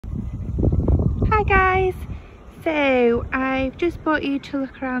Hi guys, so I've just brought you to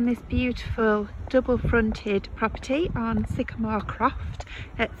look around this beautiful double fronted property on Sycamore Croft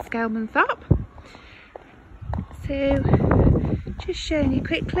at Skelmanthorpe. So just showing you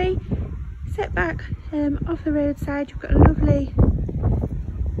quickly, set back off the roadside, you've got a lovely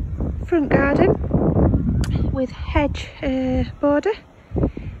front garden with hedge border.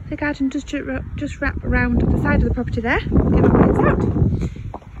 The garden does just wrap around the side of the property there, get my words out.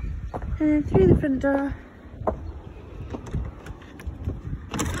 And then through the front door,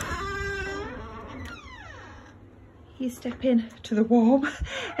 you step in to the warm,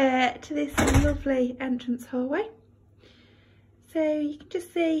 to this lovely entrance hallway. So you can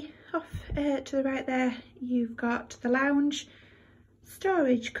just see off to the right there, you've got the lounge,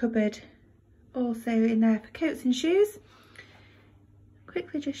 storage cupboard also in there for coats and shoes.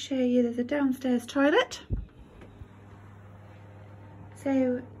 Quickly just show you, there's a downstairs toilet.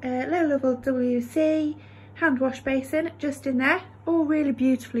 So low level WC, hand wash basin just in there, all really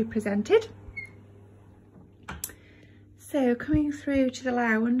beautifully presented. So coming through to the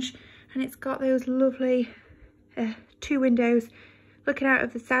lounge, and it's got those lovely two windows looking out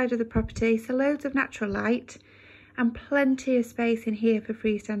of the side of the property, so loads of natural light and plenty of space in here for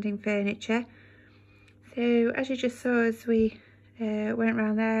freestanding furniture. So as you just saw as we went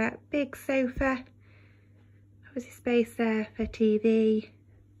around there, big sofa, obviously space there for TV,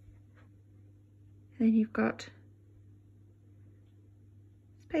 and then you've got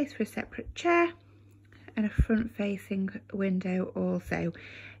space for a separate chair and a front facing window also.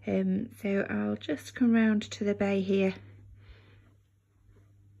 So I'll just come round to the bay here,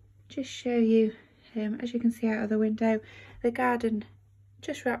 just show you, as you can see out of the window, the garden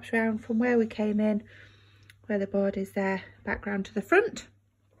just wraps around from where we came in, where the board is there, background to the front.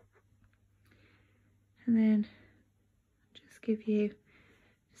 And then just give you,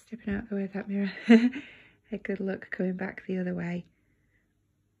 stepping out of the way of that mirror, a good look coming back the other way.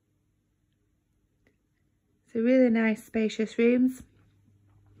 So really nice spacious rooms.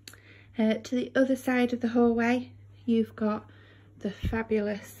 To the other side of the hallway, you've got the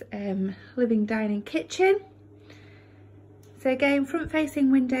fabulous living dining kitchen. So again, front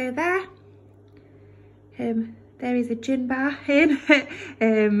facing window there. There is a gin bar in,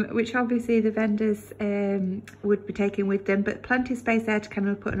 which obviously the vendors would be taking with them, but plenty of space there to kind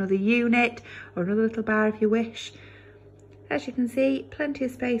of put another unit or another little bar if you wish. As you can see, plenty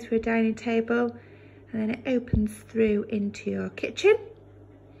of space for a dining table, and then it opens through into your kitchen.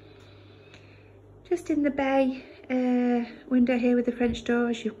 Just in the bay window here with the French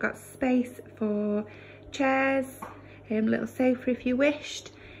doors, you've got space for chairs, little sofa if you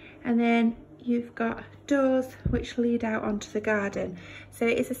wished, and then you've got doors which lead out onto the garden. So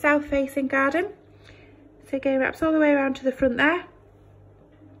it's a south facing garden, so again wraps all the way around to the front there,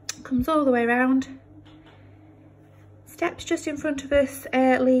 comes all the way around. Steps just in front of us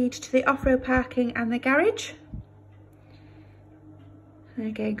lead to the off-road parking and the garage. And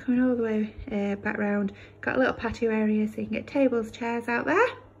again coming all the way back round, got a little patio area so you can get tables, chairs out there.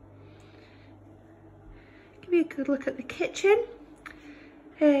 Give you a good look at the kitchen.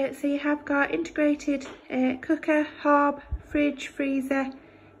 So you have got integrated cooker, hob, fridge, freezer,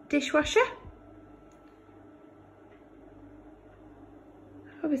 dishwasher.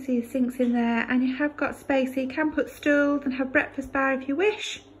 Obviously the sink's in there, and you have got space so you can put stools and have breakfast bar if you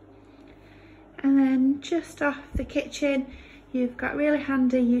wish. And then just off the kitchen, you've got a really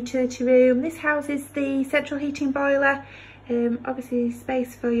handy utility room. This houses the central heating boiler, obviously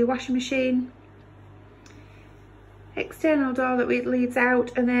space for your washing machine. External door that leads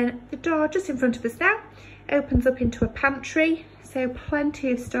out, and then the door just in front of us now opens up into a pantry, so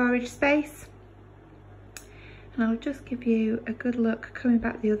plenty of storage space. And I'll just give you a good look coming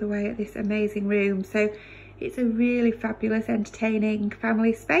back the other way at this amazing room. So it's a really fabulous, entertaining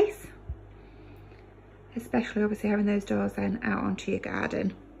family space, especially obviously having those doors then out onto your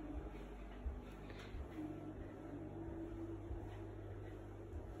garden.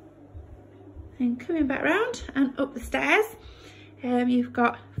 And coming back round and up the stairs, you've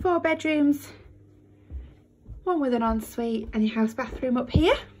got 4 bedrooms, one with an ensuite, and your house bathroom up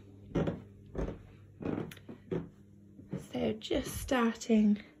here. So just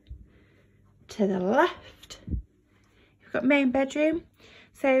starting to the left, you've got main bedroom.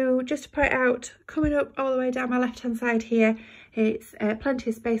 So just to point out, coming up all the way down my left hand side here, it's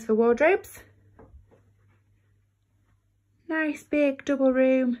plenty of space for wardrobes. Nice big double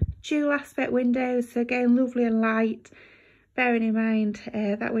room, dual aspect windows, so again lovely and light. Bearing in mind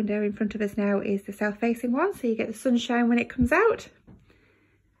that window in front of us now is the south facing one, so you get the sunshine when it comes out.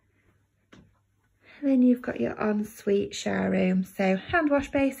 And then you've got your ensuite shower room, so hand wash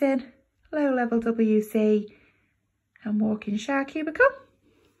basin, low level WC and walk-in shower cubicle.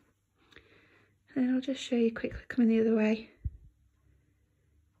 And then I'll just show you quickly coming the other way.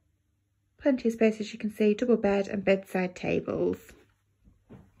 Plenty of space, as you can see, double bed and bedside tables.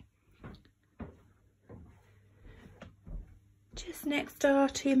 Just next door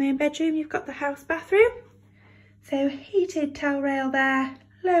to your main bedroom, you've got the house bathroom. So heated towel rail there,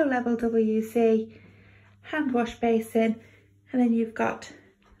 low level WC, hand wash basin, and then you've got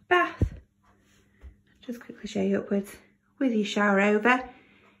bath. Just quickly show you upwards with your shower over.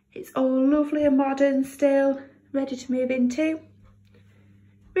 It's all lovely and modern still, ready to move into.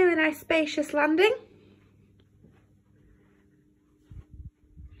 Really nice spacious landing.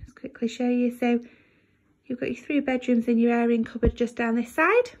 Just quickly show you. So you've got your 3 bedrooms and your airing cupboard just down this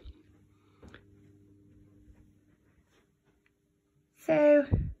side. So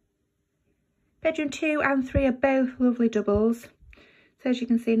bedroom 2 and 3 are both lovely doubles. So as you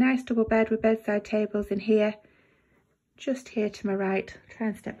can see, nice double bed with bedside tables in here. Just here to my right. I'll try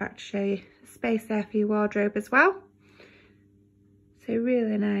and step back to show you. Space there for your wardrobe as well. So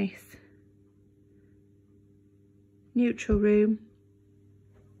really nice. Neutral room.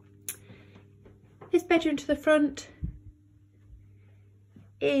 This bedroom to the front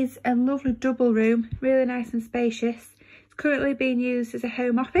is a lovely double room, really nice and spacious. It's currently being used as a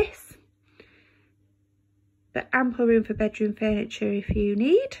home office, but ample room for bedroom furniture if you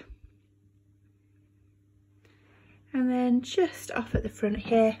need. And then just off at the front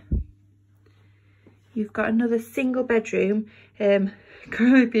here, you've got another single bedroom,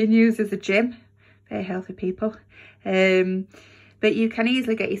 currently being used as a gym. Very healthy people. But you can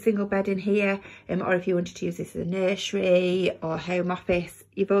easily get your single bed in here, or if you wanted to use this as a nursery or home office.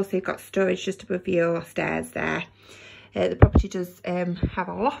 You've also got storage just above your stairs there. The property does have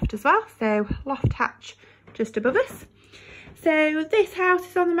a loft as well, so loft hatch just above us. So this house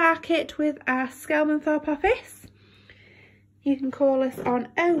is on the market with our Skelmanthorpe office. You can call us on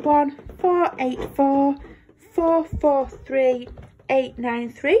 01484 443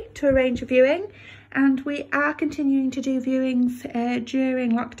 893 to arrange a viewing. And we are continuing to do viewings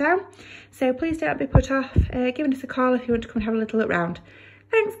during lockdown. So please don't be put off giving us a call if you want to come and have a little look round.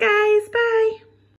 Thanks guys, bye.